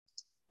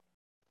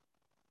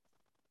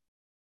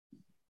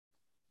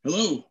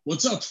Hello,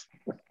 what's up?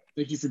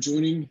 Thank you for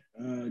joining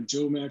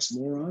Joe Max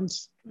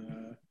Morons,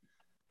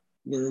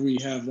 where we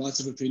have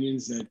lots of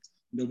opinions that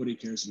nobody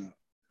cares about.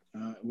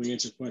 We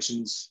answer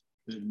questions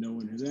that no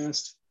one has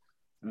asked,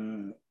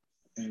 and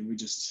we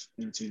just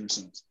entertain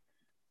ourselves.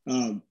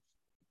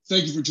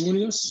 Thank you for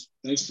joining us.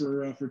 Thanks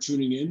for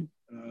tuning in,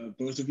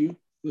 both of you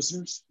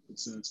listeners.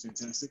 It's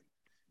fantastic.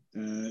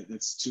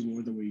 That's two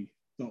more than we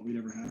thought we'd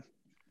ever have.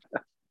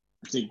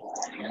 I think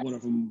one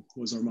of them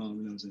was our mom,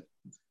 and that was it.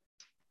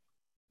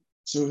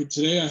 So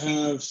today I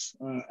have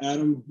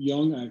Adam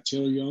Young. I have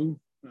Taylor Young.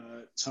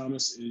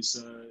 Thomas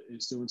is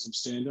doing some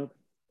stand-up.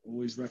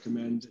 Always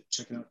recommend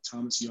checking out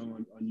Thomas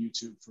Young on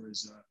YouTube for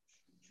his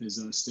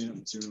stand-up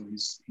material.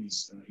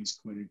 He's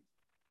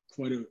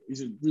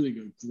a really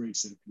good, great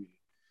stand-up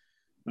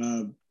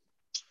comedian.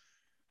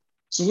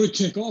 So I want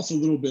to kick off a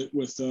little bit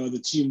with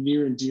the team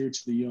near and dear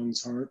to the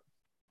Young's heart.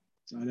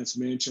 That's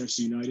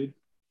Manchester United.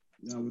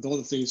 With all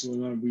the things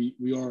going on,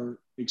 we are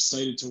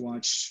excited to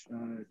watch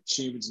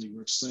Champions League.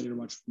 We're excited to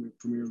watch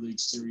Premier League,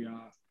 Serie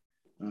A.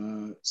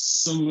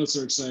 Some of us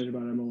are excited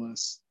about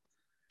MLS,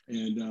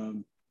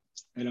 and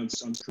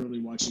I'm currently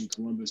watching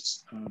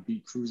Columbus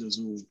beat Cruz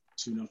Azul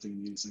 2-0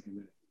 in the 82nd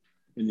minute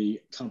in the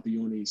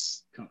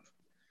Campeones Cup.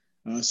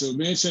 So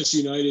Manchester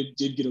United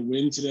did get a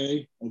win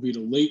today, albeit a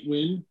late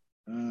win.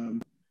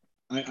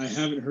 I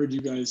haven't heard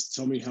you guys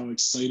tell me how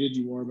excited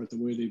you are about the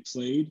way they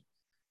played.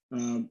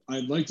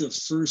 I'd like to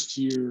first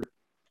hear,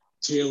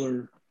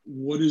 Taylor,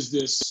 what does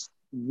this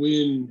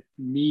win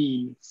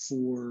mean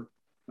for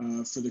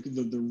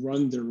the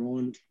run they're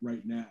on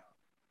right now?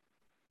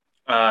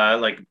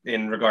 Like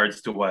in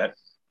regards to what?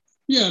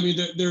 Yeah, I mean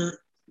they're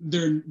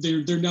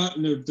not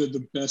in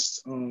the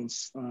best of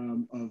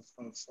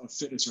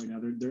fitness right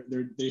now.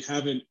 They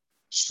haven't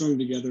strung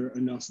together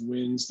enough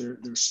wins. They're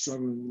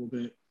struggling a little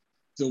bit.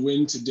 The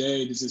win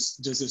today, does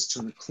this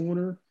turn a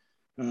corner?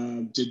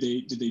 Did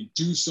they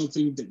do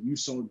something that you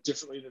saw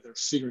differently that they're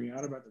figuring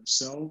out about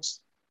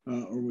themselves,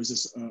 or was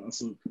this a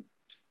fluke?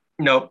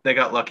 Nope, they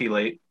got lucky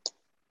late.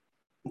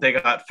 They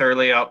got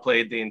thoroughly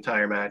outplayed the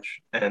entire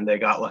match, and they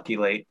got lucky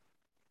late.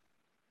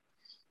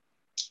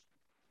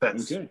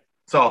 That's okay.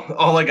 So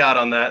all I got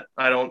on that.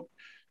 I don't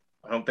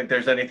think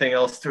there's anything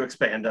else to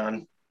expand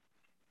on.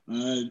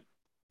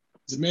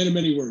 It's a man of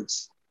many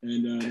words,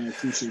 and I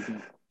appreciate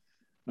that.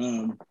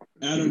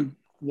 Adam,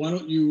 why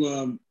don't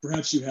you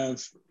perhaps you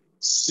have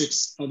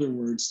 6 other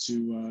words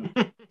to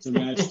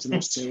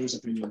match Taylor's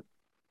opinion?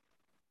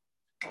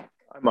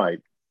 I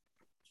might.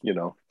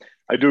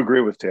 I do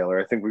agree with Taylor.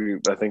 I think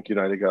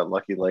United got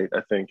lucky late.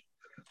 I think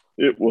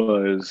it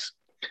was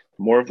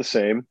more of the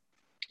same.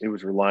 It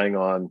was relying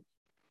on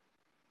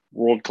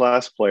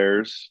world-class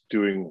players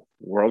doing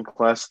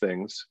world-class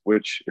things,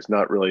 which is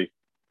not really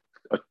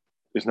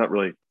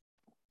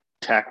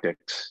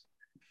tactics.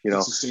 I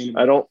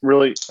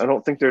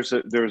don't think there's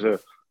a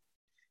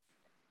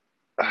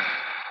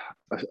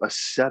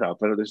setup.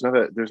 There's not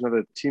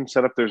a team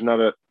setup. There's not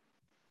a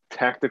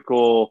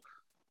tactical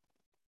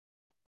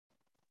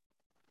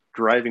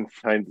driving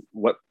behind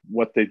what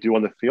they do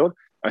on the field.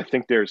 I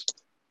think there's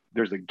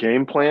a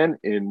game plan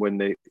in when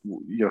they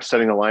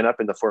setting the lineup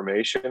in the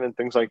formation and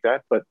things like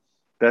that. But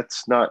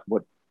that's not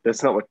what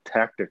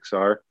tactics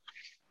are.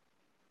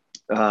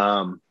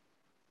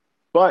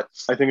 But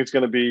I think it's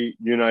going to be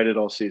United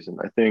all season.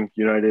 I think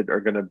United are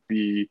going to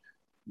be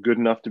good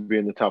enough to be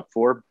in the top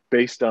 4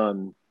 based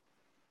on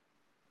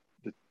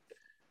the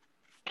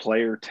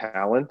player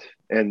talent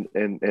and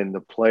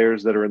the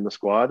players that are in the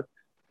squad.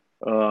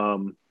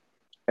 And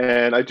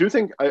I do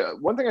think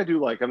one thing I do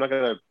like, I'm not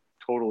going to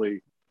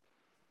totally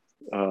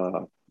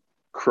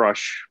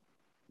crush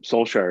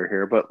Solskjaer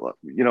here, but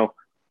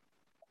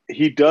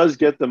he does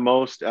get the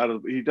most out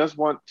of. He does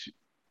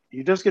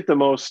get the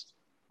most.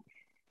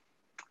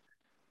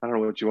 I don't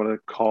know what you want to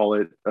call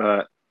it.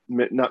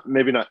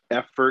 Maybe not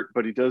effort,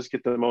 but he does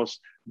get the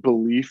most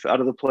belief out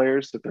of the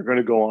players that they're going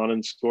to go on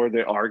and score.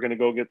 They are going to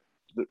go get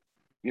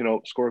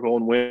score a goal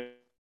and win.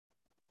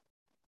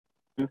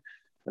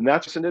 And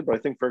that's just it. But I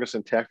think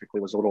Ferguson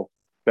tactically was a little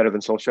better than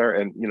Solskjaer.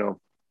 And,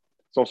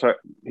 Solskjaer,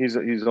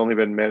 he's only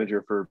been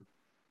manager for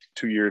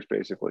 2 years,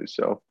 basically.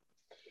 So,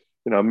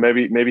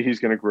 maybe he's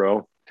going to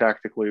grow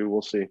tactically.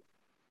 We'll see.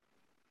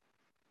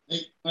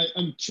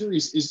 I'm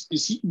curious,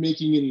 is he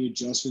making any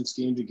adjustments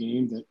game to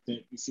game that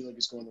you feel like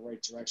is going the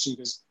right direction?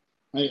 Because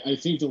I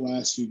think the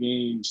last few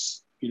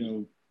games,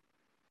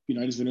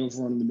 United's been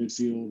overrun in the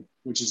midfield,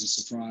 which is a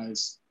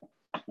surprise.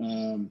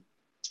 And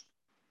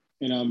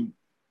I'm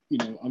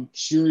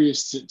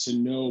curious to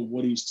know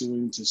what he's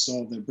doing to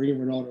solve that. Bringing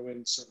Ronaldo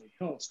in certainly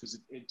helps because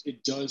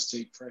it does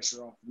take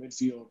pressure off the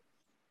midfield,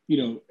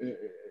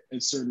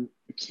 at certain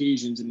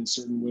occasions and in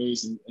certain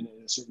ways and in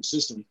a certain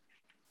system,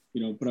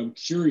 but I'm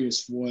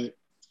curious what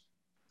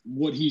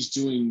he's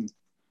doing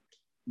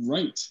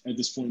right at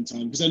this point in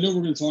time, because I know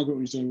we're going to talk about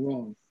what he's doing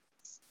wrong.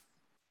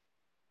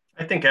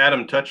 I think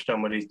Adam touched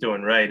on what he's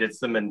doing right. It's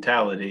the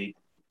mentality.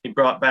 He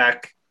brought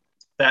back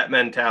that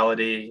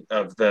mentality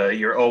of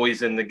you're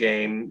always in the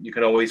game. You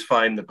can always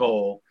find the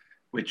goal.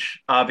 which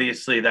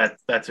obviously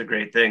that's a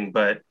great thing,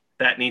 but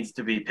that needs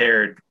to be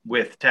paired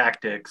with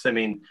tactics. I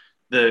mean,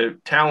 the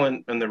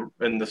talent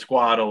and the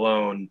squad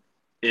alone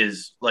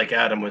is, like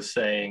Adam was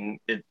saying,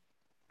 it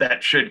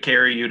that should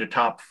carry you to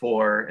top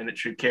four, and it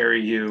should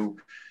carry you,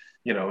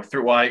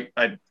 through why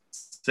I'm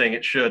saying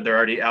it should. They're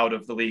already out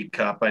of the League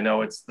Cup. I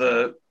know it's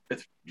the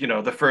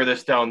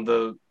furthest down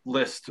the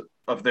list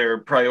of their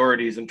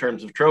priorities in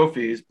terms of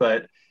trophies,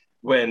 but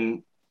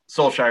when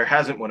Solskjaer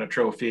hasn't won a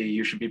trophy,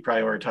 you should be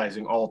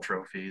prioritizing all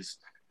trophies.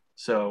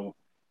 So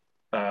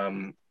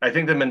I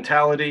think the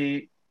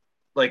mentality,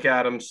 like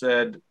Adam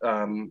said,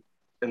 and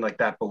like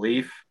that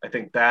belief, I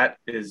think that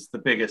is the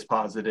biggest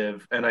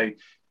positive. And I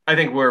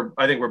think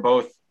we're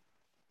both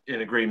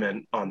in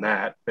agreement on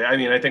that. I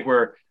mean, I think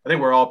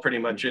we're all pretty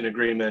much in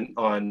agreement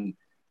on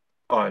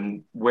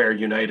where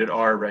United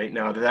are right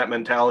now. That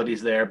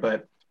mentality's there,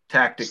 but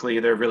tactically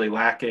they're really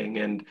lacking.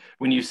 And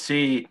when you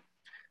see,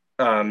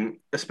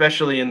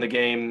 especially in the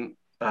game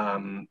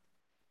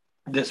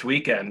this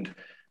weekend,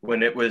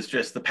 when it was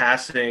just the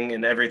passing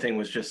and everything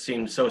was just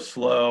seemed so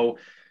slow.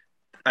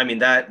 I mean,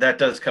 that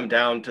does come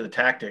down to the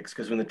tactics,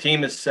 because when the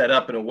team is set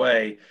up in a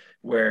way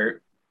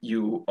where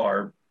you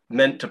are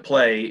meant to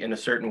play in a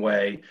certain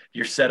way,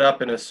 you're set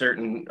up in a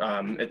certain,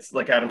 it's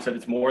like Adam said,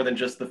 it's more than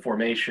just the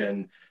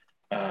formation.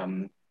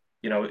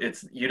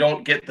 You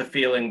don't get the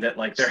feeling that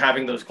like they're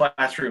having those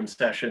classroom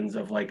sessions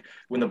of like,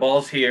 when the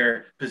ball's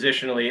here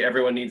positionally,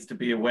 everyone needs to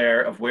be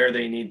aware of where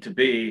they need to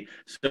be.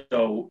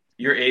 So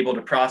you're able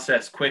to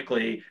process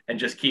quickly and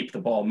just keep the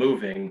ball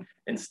moving.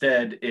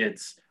 Instead,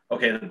 it's,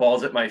 okay, the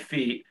ball's at my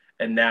feet,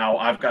 and now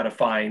I've got to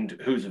find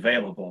who's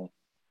available.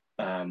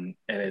 And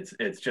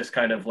it's just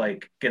kind of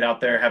like, get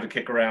out there, have a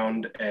kick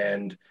around,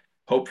 and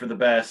hope for the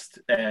best,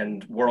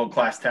 and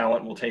world-class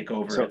talent will take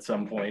over at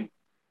some point.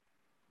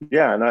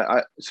 Yeah, and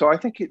I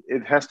think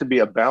it has to be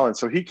a balance.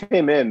 So he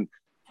came in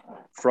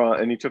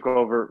and he took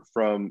over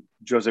from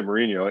Jose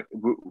Mourinho,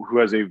 who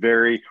has a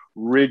very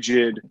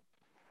rigid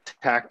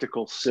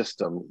tactical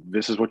system.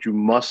 This is what you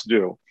must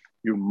do.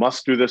 You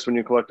must do this when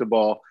you collect the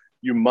ball.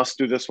 You must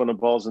do this when the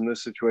ball's in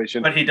this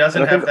situation. But he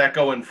doesn't have that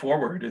going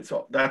forward.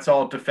 That's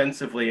all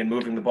defensively and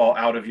moving the ball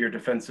out of your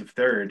defensive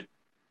third.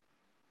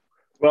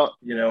 Well,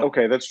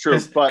 okay, that's true.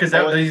 Because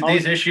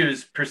these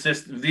issues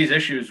persist. These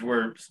issues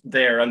were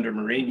there under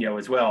Mourinho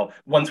as well,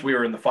 once we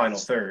were in the final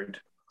third.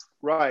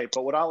 Right.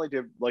 But what Ollie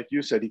did, like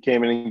you said, he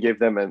came in and gave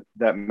them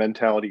that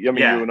mentality. I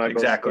mean, you and I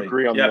both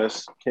agree on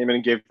this. Came in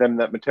and gave them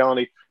that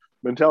mentality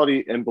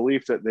and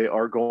belief that they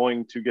are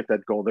going to get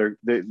that goal.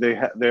 They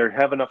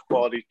have enough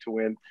quality to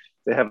win.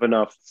 They have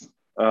enough,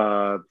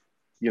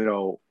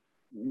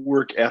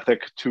 work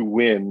ethic to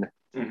win.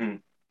 Mm-hmm.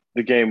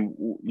 The game,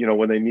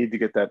 when they need to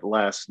get that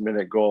last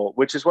minute goal,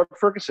 which is what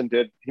Ferguson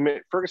did.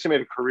 Ferguson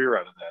made a career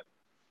out of that.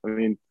 I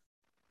mean,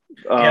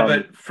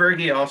 but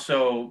Fergie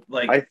also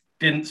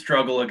didn't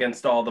struggle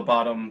against all the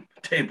bottom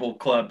table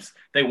clubs.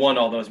 They won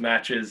all those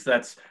matches.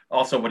 That's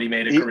also what he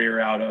made a career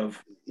out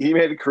of. He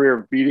made a career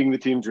of beating the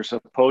teams you're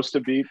supposed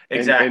to beat,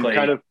 exactly, and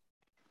kind of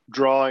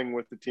drawing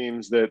with the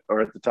teams that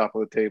are at the top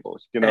of the table.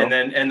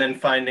 And then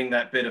finding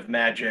that bit of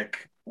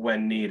magic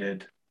when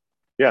needed.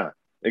 Yeah,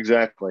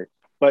 exactly.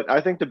 But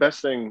I think the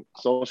best thing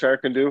Solskjaer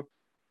can do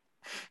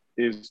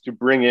is to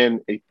bring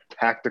in a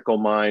tactical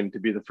mind to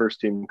be the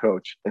first team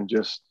coach, and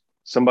just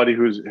somebody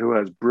who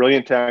has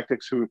brilliant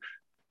tactics, who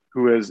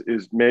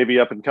is maybe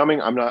up and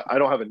coming. I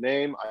don't have a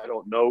name. I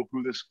don't know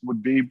who this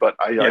would be, but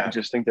I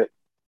just think that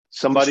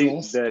somebody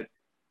that,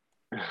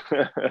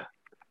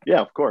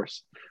 yeah, of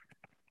course.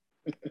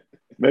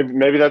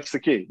 Maybe that's the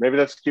key. Maybe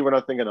that's the key we're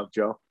not thinking of,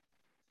 Joe.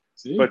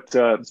 See? But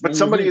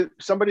somebody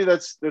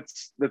that's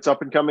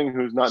up and coming,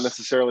 who's not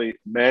necessarily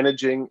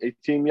managing a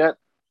team yet,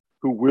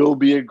 who will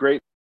be a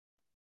great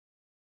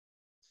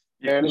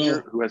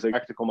manager, who has a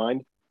tactical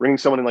mind. Bringing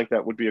someone in like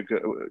that would be a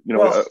good,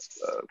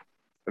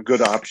 a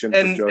good option for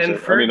Jose. And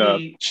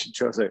Fergie,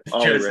 Jose.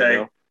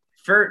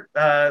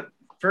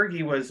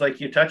 Fergie was,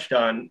 like you touched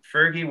on.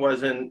 Fergie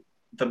wasn't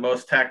the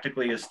most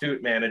tactically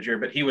astute manager,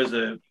 but he was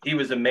a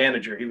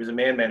manager. He was a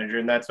man manager,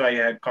 and that's why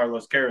you had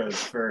Carlos Queiroz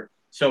for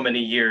so many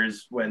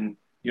years when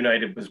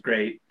United was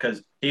great,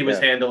 because he was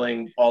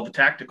handling all the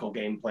tactical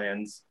game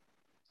plans.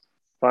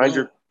 Find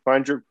your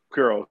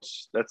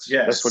Queiroz. That's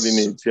what he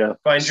needs. Yeah.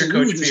 Find your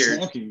Coach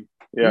Beard.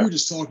 We were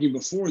just talking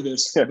before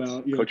this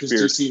about, because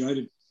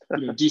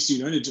DC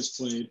United just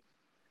played,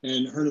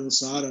 and Hernan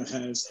Losada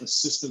has a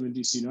system in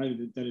DC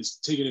United that is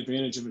taking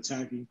advantage of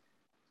attacking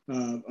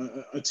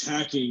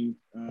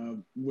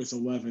with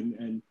 11,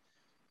 and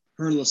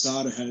Hernan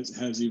Losada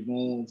has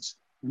evolved,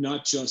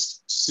 not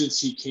just since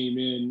he came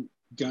in,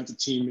 got the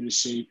team into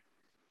shape,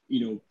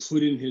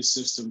 put in his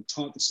system,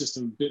 taught the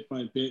system bit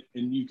by bit,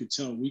 and you could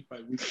tell week by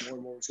week more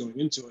and more was going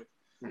into it.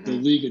 Mm-hmm. The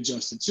league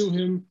adjusted to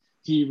him.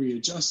 He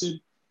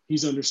readjusted.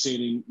 He's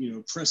understanding,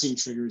 pressing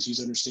triggers. He's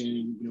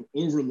understanding,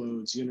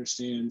 overloads. He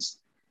understands,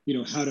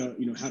 how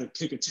to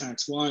kick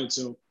attacks wide.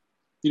 So,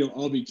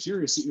 I'll be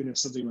curious even if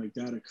something like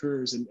that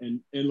occurs.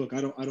 And look,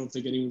 I don't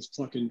think anyone's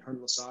plucking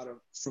Hernan Losada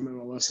from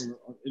MLS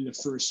in the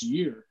first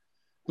year.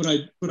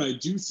 but I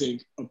do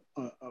think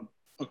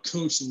a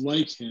coach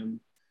like him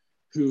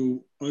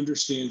who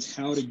understands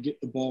how to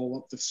get the ball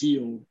up the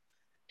field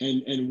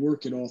and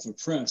work it off a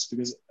press,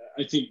 because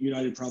I think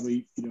United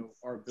probably,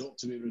 are built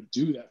to be able to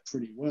do that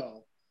pretty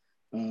well.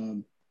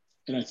 And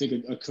I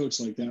think a coach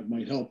like that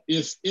might help.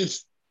 If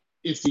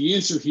the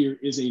answer here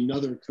is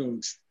another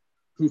coach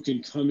who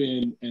can come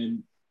in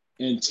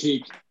and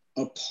take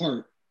a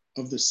part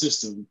of the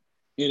system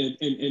and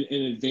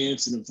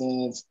advance and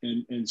evolve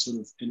and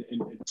sort of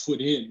and put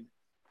in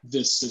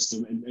this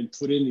system and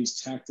put in these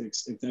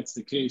tactics, if that's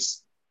the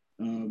case,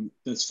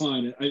 that's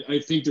fine. I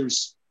think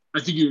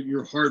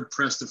you're hard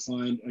pressed to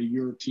find a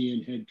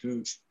European head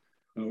coach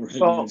or head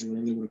manager,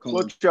 whatever they want to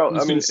call it. Joe,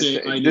 I mean, this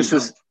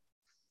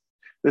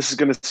is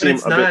going to seem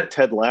bit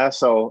Ted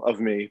Lasso of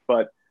me,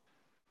 but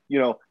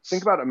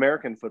think about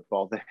American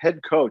football. The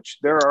head coach,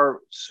 there are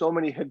so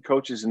many head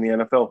coaches in the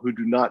NFL who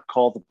do not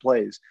call the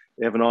plays.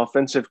 They have an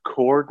offensive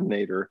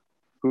coordinator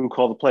who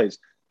call the plays.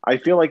 I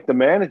feel like the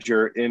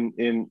manager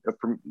in a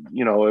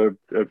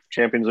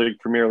Champions League,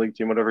 Premier League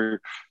team,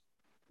 whatever,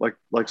 like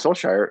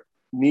Solskjaer,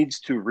 needs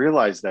to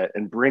realize that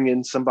and bring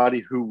in somebody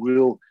who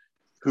will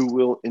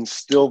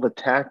instill the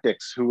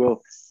tactics, who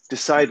will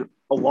decide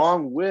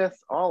along with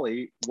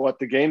Ollie what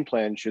the game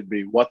plan should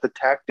be, what the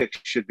tactics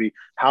should be,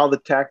 how the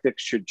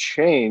tactics should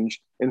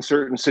change in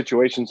certain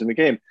situations in the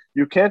game.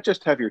 You can't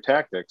just have your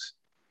tactics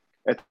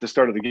at the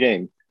start of the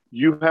game.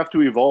 You have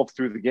to evolve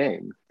through the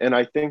game. And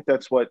I think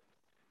that's what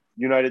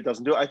United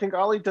doesn't do. I think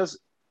Ollie does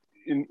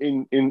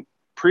in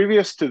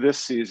previous to this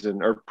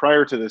season or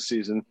prior to this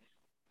season,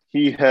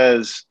 he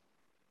has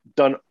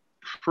done a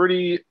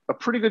pretty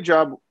good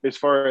job as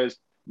far as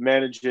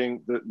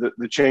managing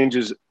the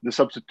changes, the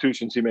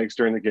substitutions he makes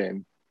during the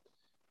game.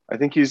 I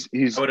think I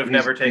would have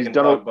never taken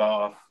Pogba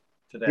off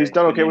today. He's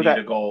done okay with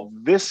that.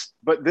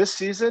 But this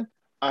season,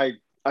 I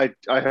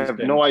have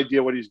no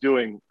idea what he's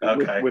doing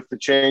with the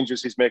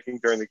changes he's making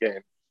during the game.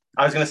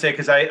 I was going to say,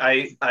 because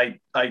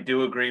I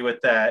do agree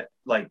with that,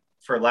 like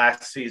for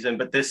last season,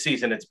 but this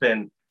season it's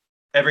been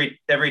every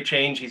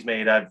change he's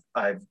made. I've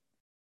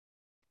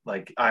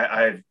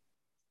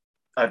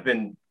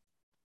been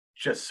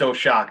just so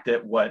shocked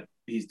at what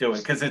he's doing,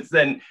 because it's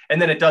then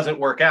it doesn't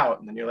work out,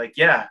 and then you're like,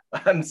 yeah,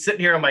 I'm sitting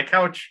here on my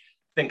couch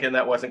thinking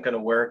that wasn't going to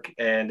work,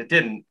 and it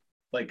didn't.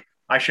 Like,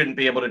 I shouldn't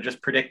be able to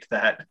just predict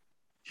that,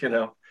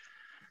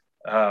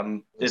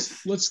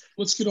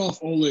 Let's get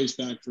off Ole's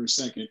back for a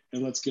second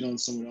and let's get on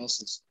someone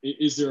else's.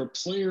 Is there a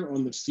player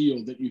on the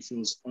field that you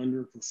feel is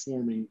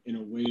underperforming in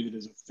a way that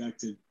has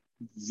affected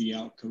the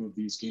outcome of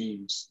these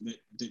games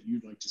that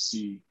you'd like to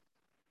see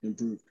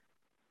improved?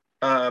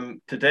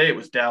 Today it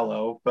was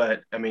Dalot,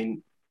 but I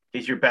mean,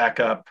 he's your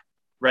backup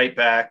right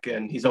back,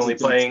 and he's only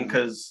playing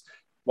because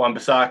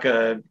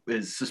Wan-Bissaka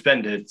is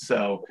suspended.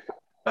 So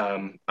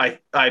I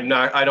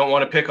don't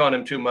want to pick on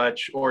him too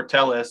much, or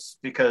Telles,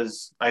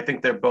 because I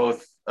think they're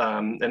both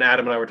and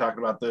Adam and I were talking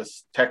about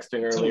this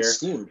texting earlier.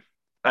 Scored.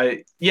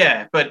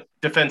 But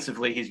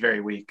defensively he's very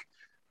weak.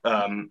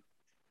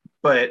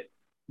 But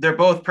they're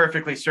both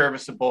perfectly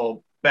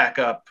serviceable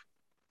backup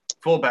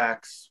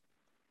fullbacks.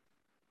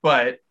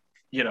 But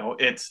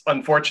it's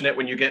unfortunate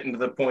when you get into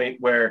the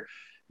point where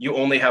you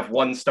only have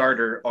one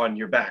starter on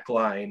your back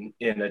line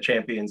in a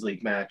Champions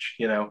League match,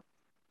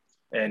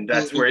 and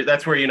that's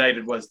where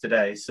United was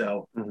today.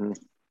 So,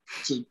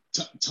 so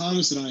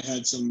Thomas and I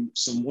had some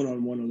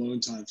one-on-one alone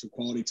time for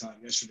quality time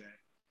yesterday,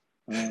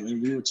 and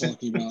we were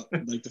talking about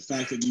like the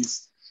fact that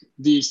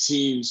these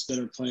teams that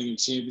are playing in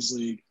Champions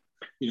League,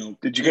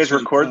 Did you guys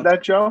record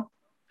that, Joe?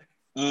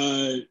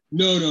 No.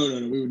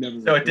 We would never.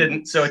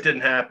 So it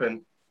didn't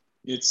happen.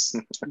 It's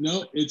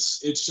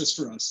just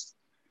for us.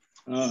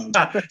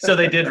 So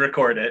they did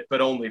record it,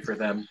 but only for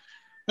them.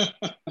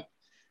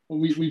 Well,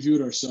 we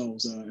viewed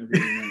ourselves every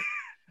night.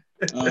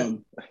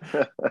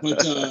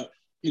 But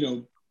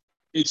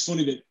it's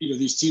funny that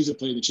these teams that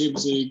play in the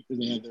Champions League,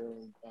 and they have their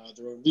own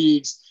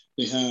leagues.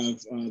 They have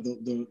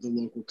the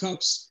local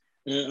cups,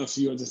 a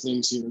few other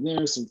things here and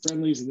there, some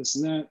friendlies and this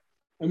and that.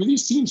 I mean,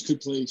 these teams could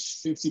play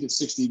 50 to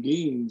 60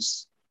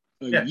 games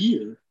a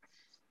year,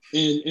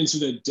 and so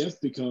that depth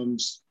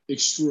becomes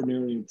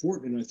extraordinarily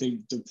important. And I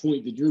think the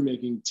point that you're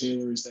making,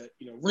 Taylor, is that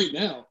right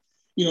now,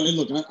 and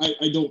look,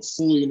 I don't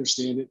fully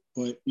understand it,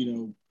 but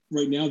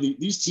right now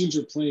these teams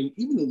are playing.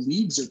 Even the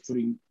leagues are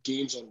putting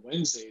games on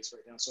Wednesdays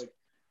right now. So like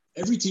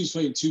every team's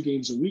playing 2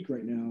 games a week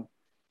right now,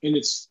 and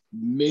it's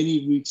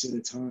many weeks at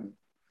a time,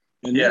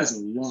 and that is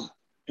a lot.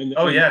 And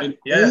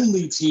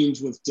only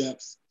teams with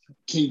depth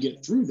can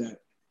get through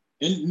that,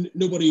 and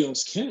nobody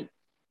else can.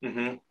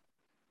 Mm-hmm.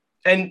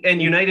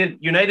 And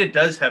United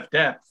does have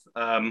depth.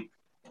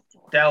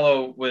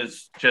 Dalot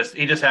was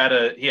he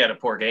had a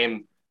poor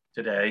game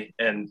today,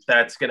 and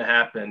that's going to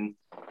happen.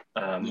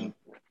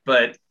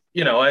 But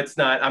it's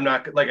not. I'm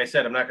not, like I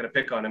said, I'm not going to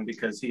pick on him,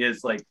 because he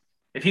is like,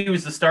 if he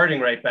was the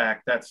starting right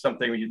back, that's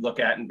something you'd look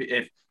at, and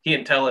if he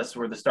and Telles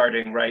were the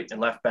starting right and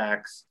left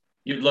backs,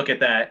 you'd look at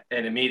that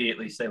and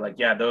immediately say like,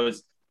 yeah,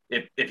 those.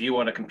 If you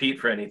want to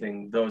compete for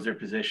anything, those are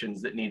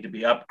positions that need to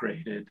be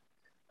upgraded.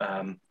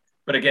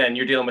 But again,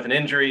 you're dealing with an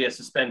injury, a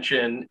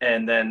suspension,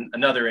 and then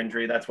another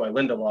injury. That's why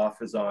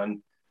Lindelof is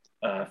on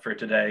for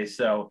today.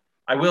 So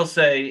I will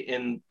say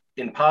in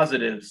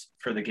positives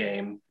for the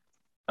game,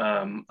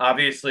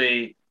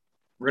 obviously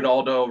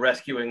Ronaldo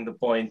rescuing the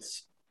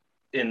points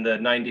in the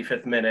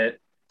 95th minute.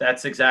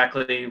 That's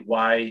exactly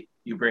why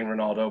you bring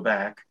Ronaldo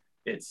back.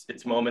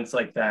 It's moments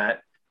like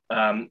that.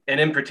 And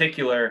in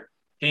particular,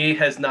 he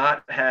has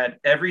not had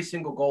every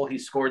single goal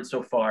he's scored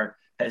so far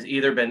has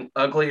either been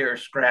ugly or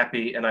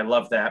scrappy. And I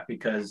love that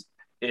because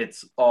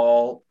it's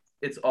all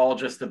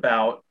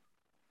about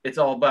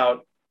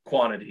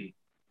quantity.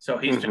 So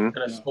he's just going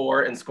to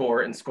score and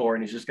score and score,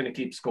 and he's just going to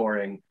keep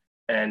scoring.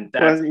 And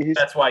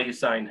that's why you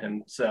signed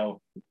him.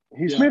 So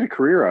he's made a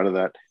career out of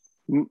that.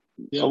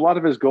 A lot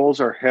of his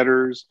goals are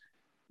headers.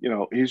 You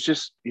know,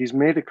 he's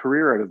made a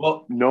career out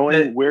of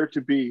knowing where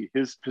to be.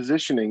 His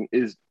positioning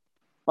is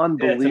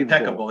unbelievable. It's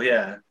impeccable,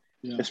 yeah.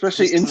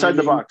 Especially his inside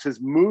the box.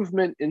 His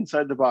movement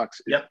inside the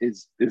box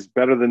is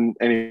better than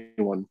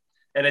anyone.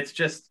 And it's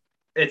just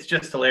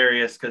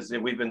hilarious because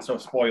we've been so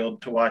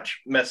spoiled to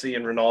watch Messi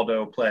and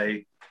Ronaldo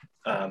play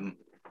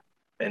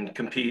and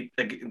compete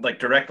like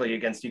directly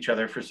against each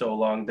other for so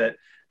long that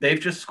they've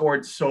just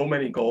scored so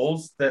many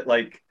goals that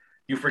like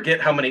you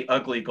forget how many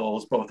ugly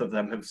goals both of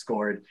them have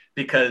scored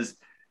because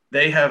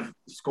they have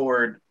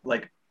scored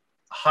like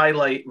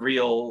highlight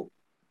reel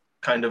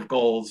kind of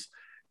goals.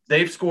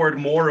 They've scored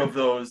more of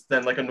those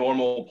than like a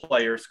normal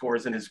player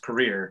scores in his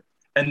career.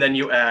 And then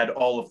you add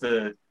all of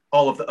the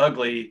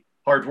ugly,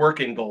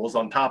 hardworking goals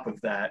on top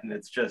of that. And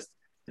it's just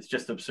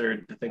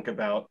absurd to think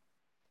about.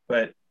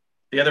 But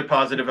the other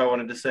positive I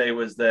wanted to say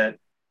was that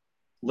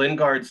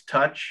Lingard's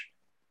touch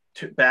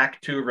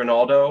back to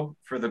Ronaldo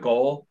for the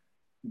goal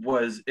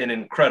was an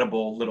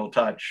incredible little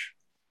touch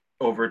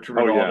over to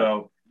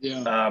Ronaldo.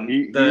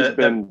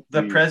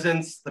 The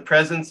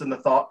presence and the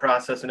thought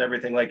process and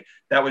everything, like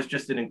that was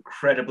just an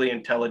incredibly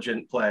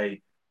intelligent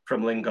play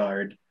from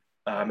Lingard.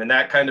 And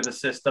that kind of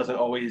assist doesn't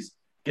always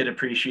get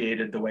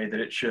appreciated the way that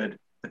it should,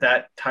 but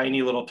that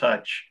tiny little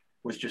touch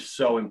was just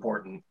so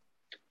important.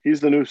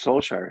 He's the new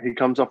Solskjaer. He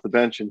comes off the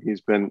bench and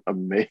he's been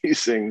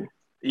amazing.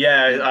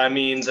 Yeah, I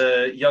mean,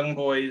 the young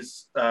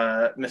boys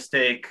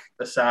mistake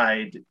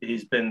aside,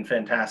 he's been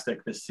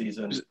fantastic this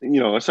season.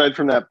 You know, aside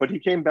from that, but he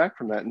came back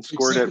from that and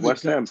scored at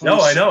West Ham. No,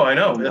 I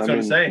know. That's what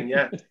I'm saying.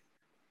 Yeah,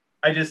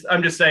 I'm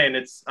just saying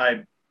it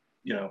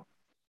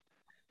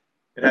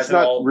hasn't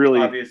not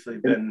really obviously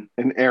been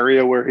an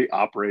area where he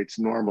operates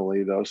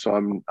normally, though. So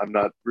I'm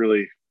not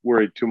really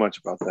worried too much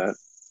about that.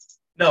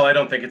 No, I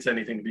don't think it's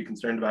anything to be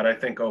concerned about. I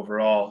think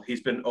overall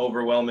he's been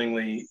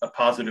overwhelmingly a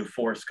positive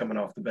force coming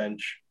off the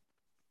bench.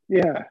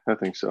 Yeah, I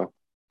think so.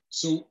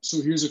 So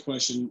here's a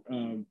question.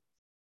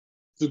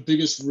 The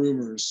biggest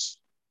rumors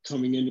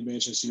coming into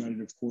Manchester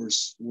United, of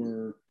course,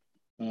 were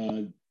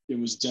it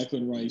was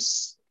Declan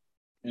Rice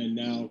and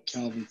now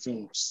Calvin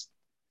Phillips.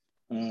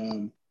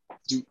 Do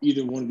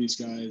either one of these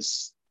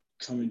guys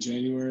come in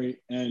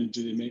January? And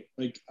do they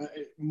make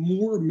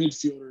more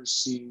midfielders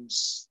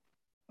seems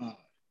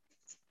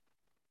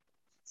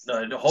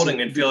the holding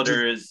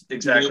midfielder is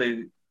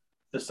exactly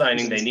the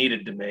signing they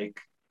needed to make.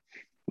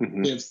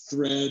 They have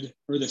Fred,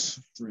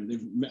 Matic,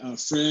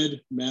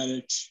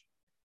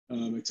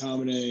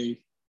 McTominay.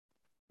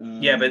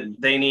 But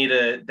they need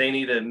a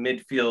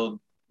midfield,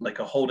 like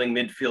a holding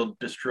midfield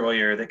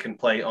destroyer that can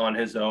play on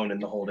his own in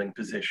the holding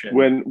position.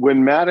 When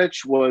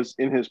Matic was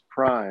in his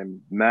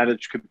prime,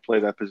 Matic could play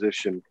that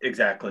position.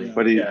 Exactly.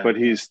 Yeah. But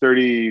he's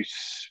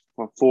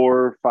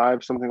 34,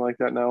 5, something like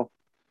that now.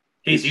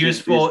 He's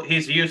useful.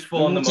 He's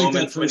useful in the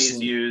moments when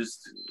he's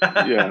used.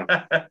 Yeah.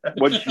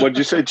 What'd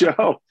you say,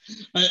 Joe?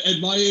 At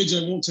my age,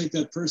 I won't take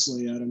that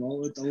personally, Adam. I'll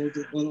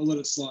let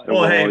it slide.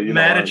 Well, hey,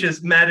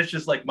 Matic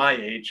is like my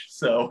age,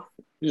 so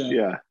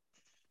yeah.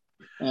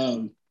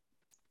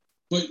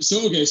 But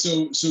so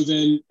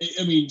then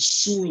I mean,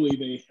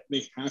 surely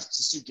they have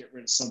to get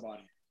rid of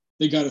somebody.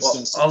 They got to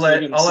send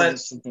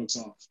some folks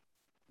off.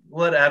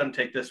 Let Adam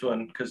take this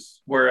one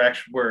because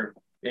we're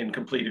in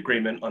complete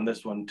agreement on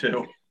this one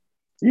too.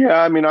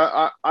 Yeah, I mean,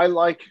 I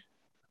like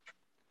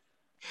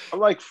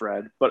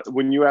Fred, but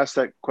when you ask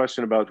that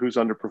question about who's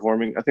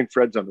underperforming, I think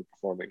Fred's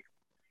underperforming.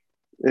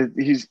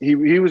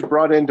 He was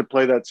brought in to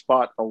play that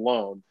spot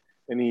alone,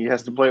 and he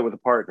has to play it with a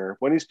partner.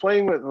 When he's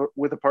playing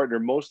with a partner,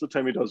 most of the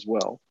time he does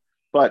well,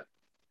 but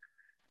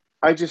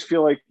I just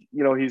feel like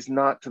he's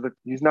not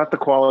the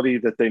quality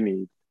that they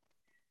need.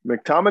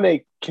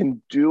 McTominay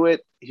can do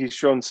it. He's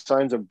shown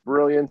signs of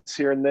brilliance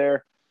here and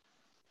there.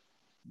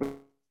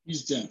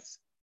 He's depth.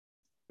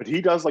 But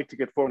he does like to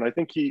get forward. I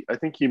think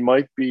he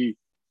might be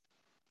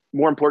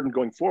more important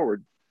going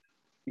forward.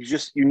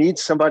 You need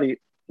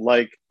somebody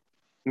like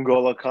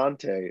N'Golo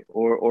Kante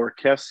or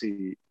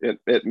Kessie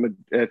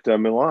at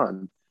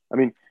Milan. I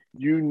mean,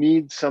 you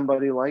need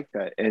somebody like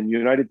that, and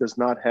United does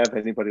not have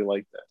anybody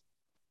like that.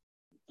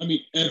 I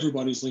mean,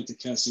 everybody's linked to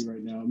Kessie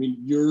right now. I mean,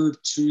 your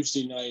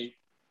Tuesday night,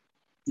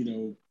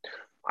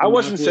 I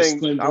wasn't saying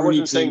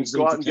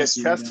go out and get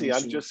Kessie.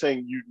 Right I'm just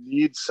saying you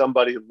need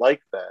somebody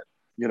like that.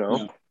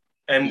 Yeah.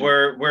 And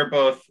we're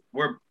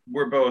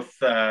we're both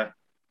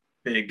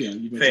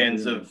big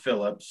fans of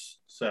Phillips.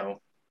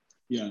 So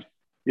yeah.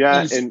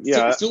 And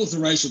Phillips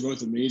and Rice are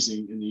both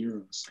amazing in the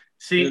Euros.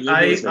 See,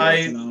 they're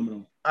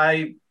phenomenal.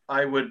 I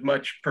would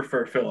much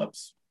prefer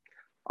Phillips.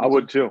 I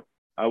would too.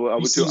 I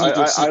would too.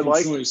 I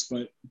like choice,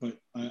 but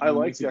I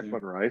like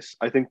Declan Rice.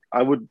 I think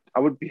I would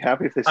be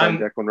happy if they signed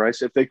Declan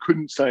Rice if they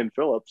couldn't sign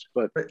Phillips.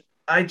 But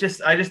I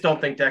just don't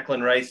think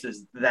Declan Rice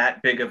is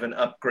that big of an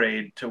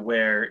upgrade to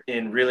where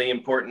in really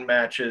important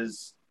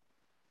matches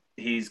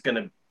he's going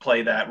to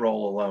play that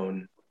role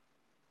alone.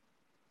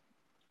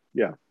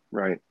 Yeah,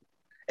 right.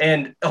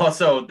 And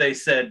also they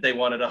said they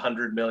wanted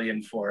 $100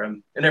 million for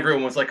him, and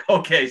everyone was like,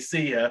 "Okay,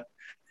 see ya.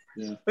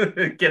 Yeah,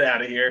 get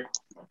out of here."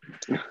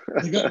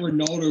 They got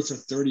Ronaldo for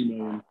 $30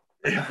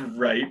 million.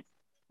 Right.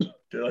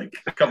 They're like,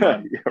 come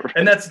on. Yeah, right.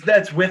 And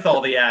that's with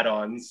all the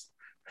add-ons.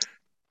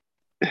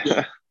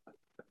 Yeah.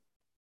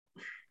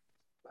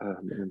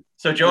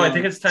 So, Joe, I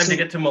think it's time to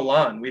get to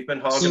Milan. We've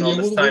been hogging all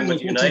this time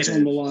with United. We'll touch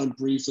on Milan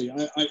briefly.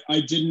 I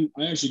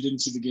actually didn't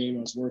see the game.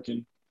 I was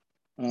working.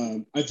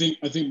 I think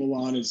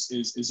Milan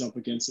is up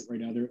against it right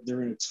now.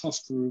 They're in a tough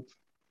group,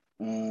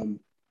 and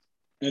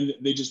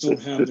they just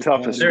don't have the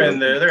toughest. They're in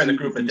the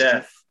group of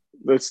death.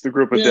 That's the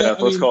group of death.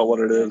 Let's call it what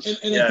it is.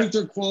 And I think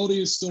their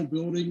quality is still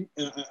building,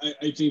 and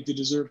I think they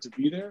deserve to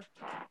be there.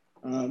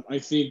 I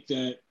think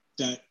that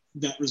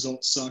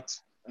result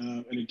sucked.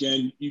 And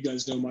again, you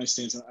guys know my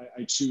stance.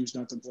 I choose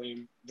not to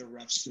blame the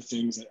refs for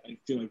things. I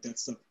feel like that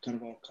stuff kind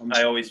of all comes.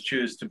 I always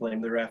choose to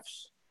blame the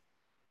refs.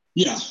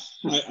 Yeah,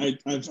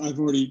 I've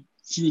already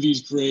few of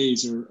these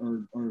grades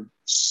are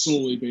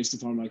solely based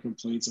upon my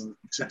complaints to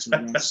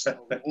refs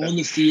on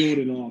the field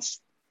and off.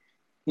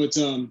 But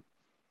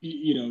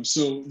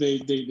so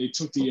they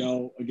took the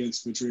L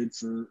against Madrid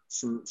for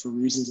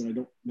reasons that I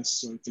don't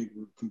necessarily think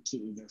were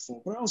completely their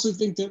fault. But I also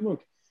think that,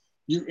 look,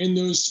 you're in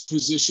those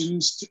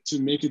positions to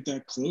make it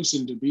that close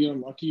and to be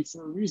unlucky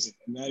for a reason.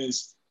 And that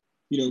is,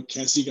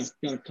 Kessie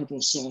got a couple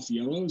of soft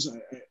yellows.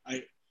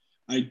 I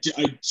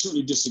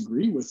certainly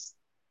disagree with,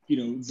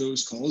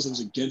 those calls. It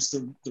was against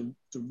the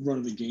run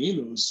of the game.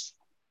 It was,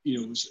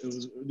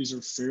 these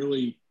are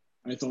fairly,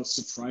 I thought,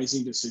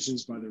 surprising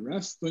decisions by the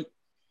ref, but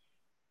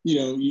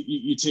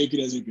you take it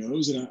as it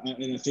goes. And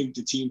I think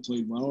the team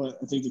played well.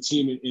 I think the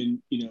team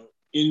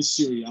in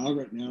Serie A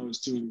right now is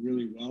doing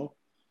really well.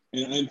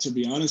 And to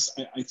be honest,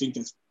 I think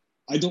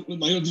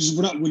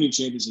we're not winning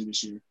Champions League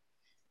this year,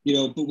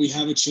 but we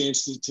have a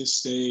chance to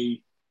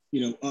stay,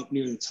 up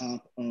near the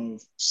top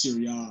of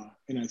Serie A.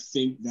 And I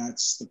think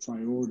that's the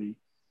priority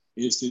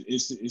is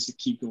to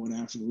keep going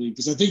after the league.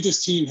 Because I think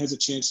this team has a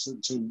chance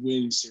to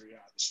win Serie A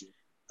this year.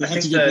 They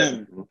have to get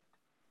better.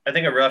 I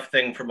think a rough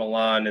thing for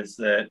Milan is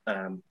that,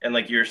 and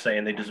like you're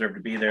saying, they deserve to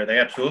be there. They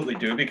absolutely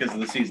do because of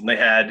the season they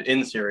had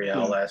in Serie A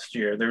last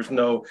year.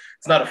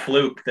 It's not a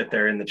fluke that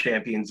they're in the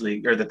Champions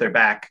League or that they're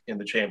back in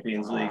the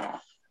Champions League.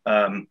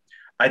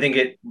 I think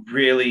it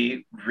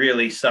really,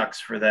 really sucks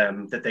for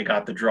them that they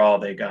got the draw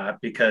they got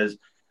because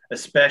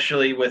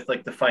especially with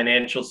like the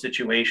financial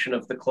situation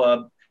of the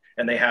club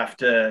and they have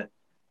to,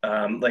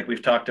 like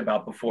we've talked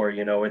about before,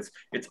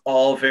 it's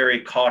all very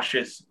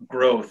cautious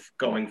growth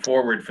going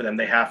forward for them.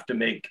 They have to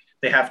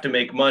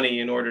make money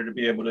in order to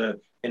be able to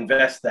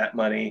invest that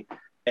money,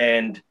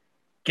 and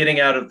getting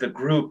out of the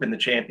group in the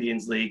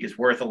Champions League is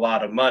worth a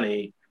lot of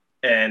money.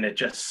 And it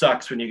just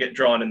sucks when you get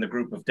drawn in the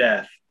group of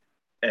death.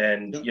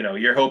 And,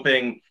 you're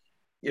hoping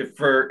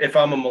if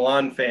I'm a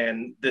Milan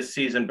fan this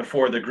season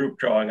before the group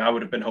drawing, I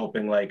would have been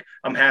hoping like,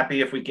 I'm happy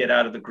if we get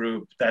out of the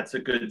group, that's a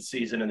good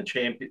season in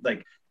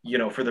the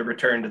for the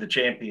return to the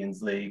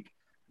Champions League.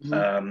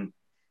 Mm-hmm.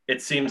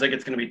 It seems like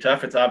it's going to be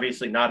tough. It's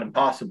obviously not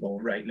impossible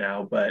right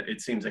now, but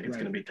it seems like it's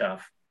going to be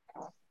tough.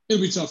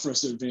 It'll be tough for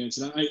us to advance.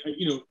 And I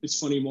it's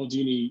funny,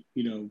 Maldini,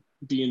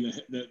 being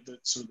the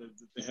sort of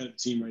the head of the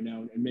team right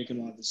now and making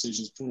a lot of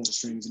decisions, pulling all the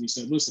strings. And he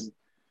said, listen,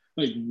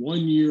 like 1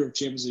 year of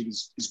Champions League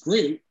is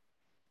great,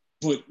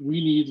 but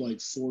we need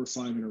like 4 or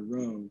 5 in a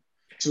row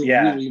to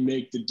really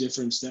make the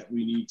difference that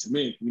we need to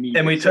make.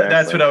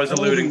 That's what I was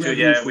alluding to.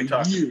 Yeah, we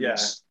talked.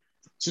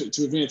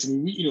 To advance. I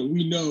mean,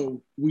 we know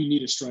we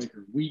need a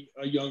striker.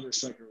 A younger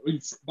striker.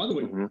 And by the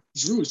way,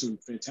 Giroud is doing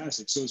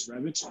fantastic. So is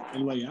Rebic,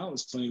 and Leao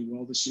is playing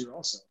well this year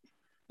also.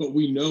 But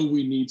we know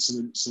we need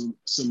some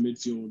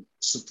midfield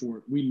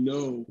support. We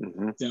know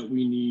that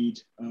we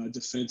need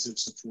defensive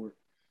support,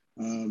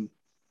 and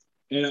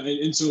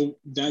so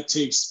that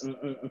takes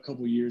a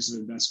couple of years of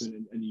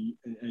investment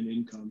and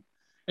income,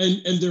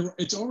 and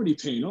it's already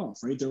paying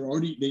off, right?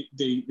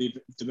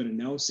 They've been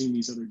announcing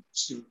these other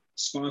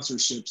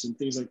sponsorships and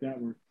things like that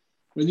when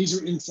these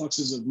are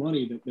influxes of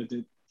money that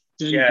then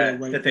go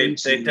right that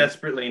they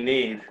desperately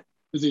need.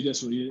 That they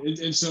desperately need.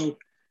 And so,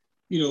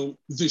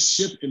 the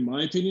ship, in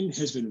my opinion,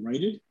 has been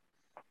righted.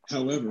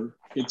 However,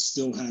 it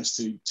still has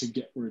to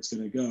get where it's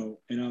going to go.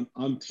 And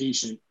I'm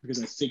patient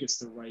because I think it's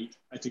the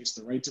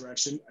right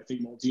direction. I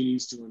think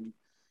Maldini's doing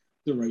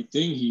the right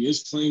thing.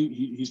 He's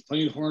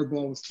playing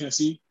hardball with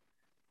Kessie.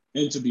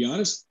 And to be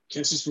honest,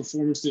 Kessie's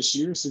performance this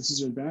year, since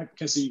he's been back,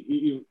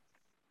 Kessie,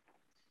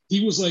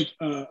 he was like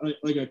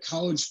a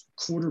college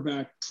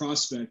quarterback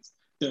prospect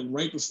that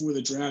right before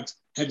the draft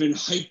had been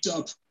hyped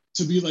up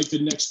to be like the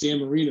next Dan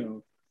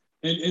Marino.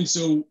 And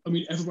so, I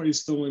mean,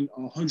 everybody's throwing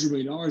 $100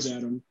 million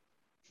at him,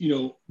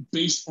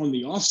 based on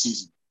the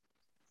offseason.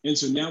 And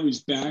so now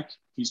he's back,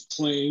 he's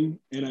playing.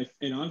 And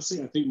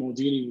honestly, I think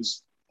Maldini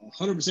was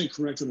 100%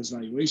 correct on his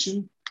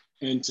valuation.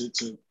 And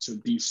to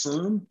be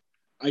firm,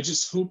 I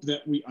just hope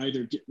that we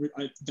either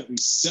that we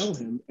sell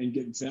him and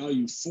get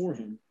value for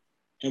him,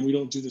 and we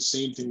don't do the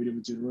same thing we did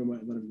with Donnarumma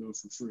and let him go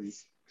for free.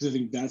 Because I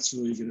think that's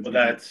really going to be.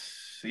 I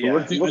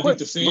think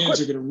the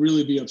fans are going to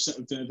really be upset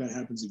if that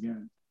happens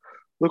again.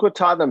 Look what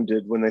Tottenham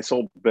did when they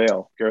sold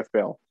Gareth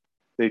Bale.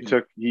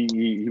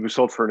 He was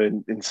sold for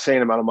an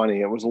insane amount of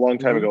money. It was a long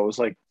time ago. It was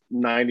like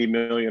 90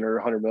 million or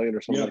 100 million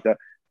or something like that.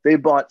 They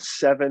bought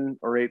 7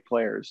 or 8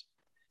 players,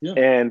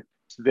 and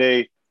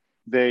they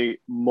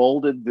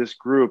molded this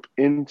group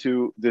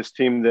into this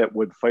team that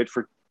would fight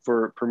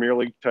for Premier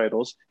League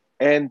titles,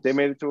 and they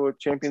made it to a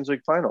Champions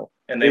League final.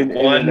 And they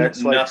won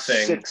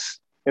nothing.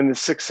 In the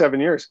 6-7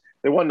 years.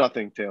 They won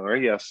nothing, Taylor.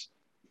 Yes,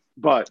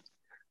 but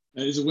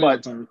that is a win,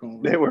 if I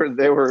recall. They were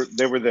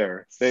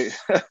there.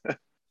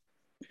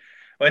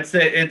 Well, it's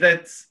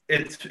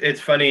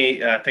funny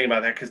thinking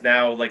about that, because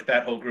now, like,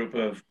 that whole group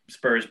of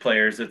Spurs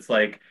players, it's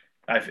like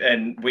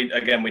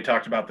we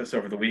talked about this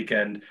over the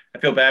weekend. I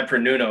feel bad for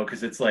Nuno,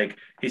 because it's like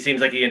he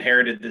seems like he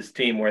inherited this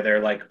team where they're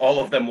like all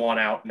of them want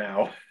out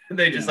now.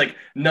 They just like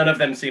none of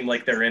them seem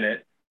like they're in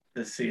it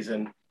this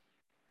season.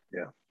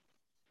 Yeah.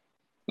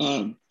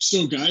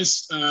 So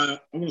guys, I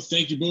want to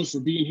thank you both for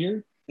being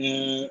here.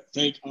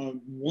 Thank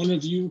one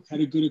of you had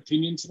a good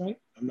opinion tonight.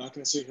 I'm not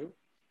going to say who.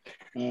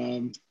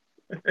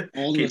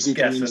 All the rest of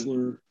the opinions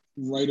were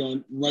right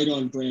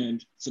on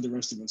brand for the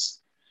rest of us.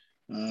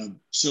 And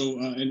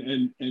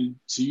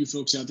to you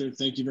folks out there,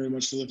 thank you very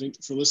much for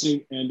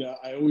listening. And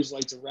I always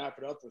like to wrap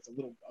it up with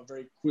a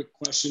very quick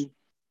question.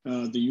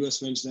 The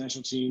U.S. men's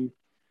national team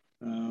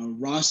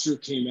roster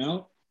came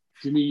out.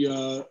 Give me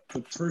the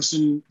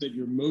person that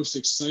you're most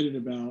excited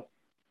about,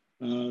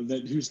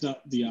 who's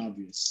not the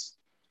obvious.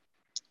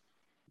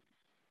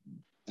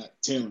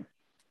 Taylor.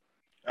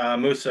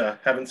 Musa.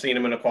 Haven't seen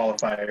him in a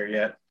qualifier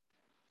yet.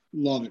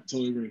 Love it.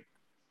 Totally agree.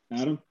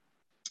 Adam?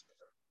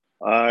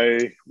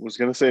 I was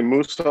going to say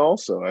Musa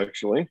also,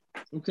 actually.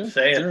 Okay.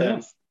 Say it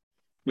then.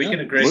 We can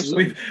agree.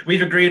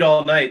 We've agreed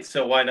all night,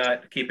 so why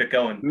not keep it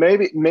going?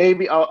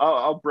 Maybe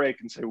I'll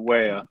break and say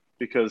Weah,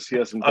 because he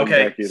hasn't done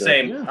back either.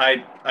 Same. Yeah.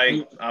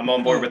 I'm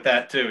on board with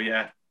that too.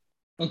 Yeah.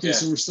 Okay,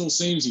 so we're still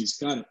samesies.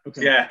 Got it.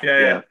 Okay.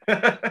 Yeah.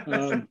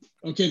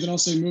 Okay, then I'll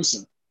say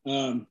Musa.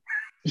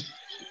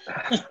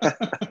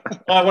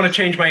 I want to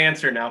change my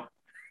answer now.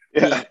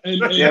 Yeah.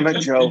 Damn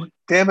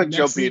it,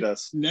 Joe beat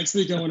us. Next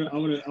week, I want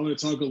to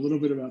talk a little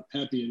bit about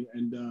Pepe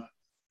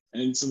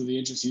and some of the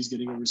interest he's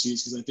getting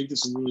overseas, because I think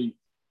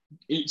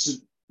it's a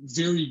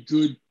very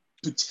good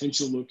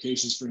potential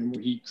locations for him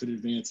where he could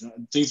advance,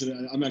 and things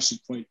that I'm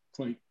actually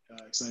quite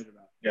excited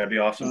about. Yeah, it'd be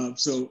awesome.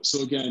 So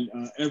again,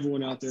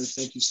 everyone out there,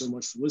 thank you so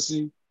much for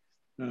listening.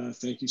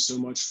 Thank you so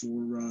much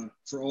for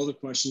all the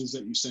questions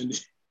that you send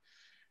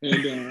in.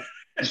 And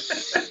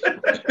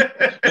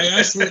I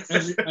ask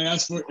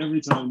for it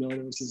every time. No one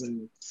ever says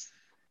anything.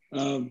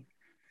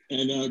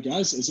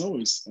 Guys, as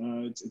always,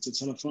 it's a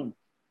ton of fun.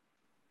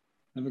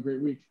 Have a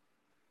great week.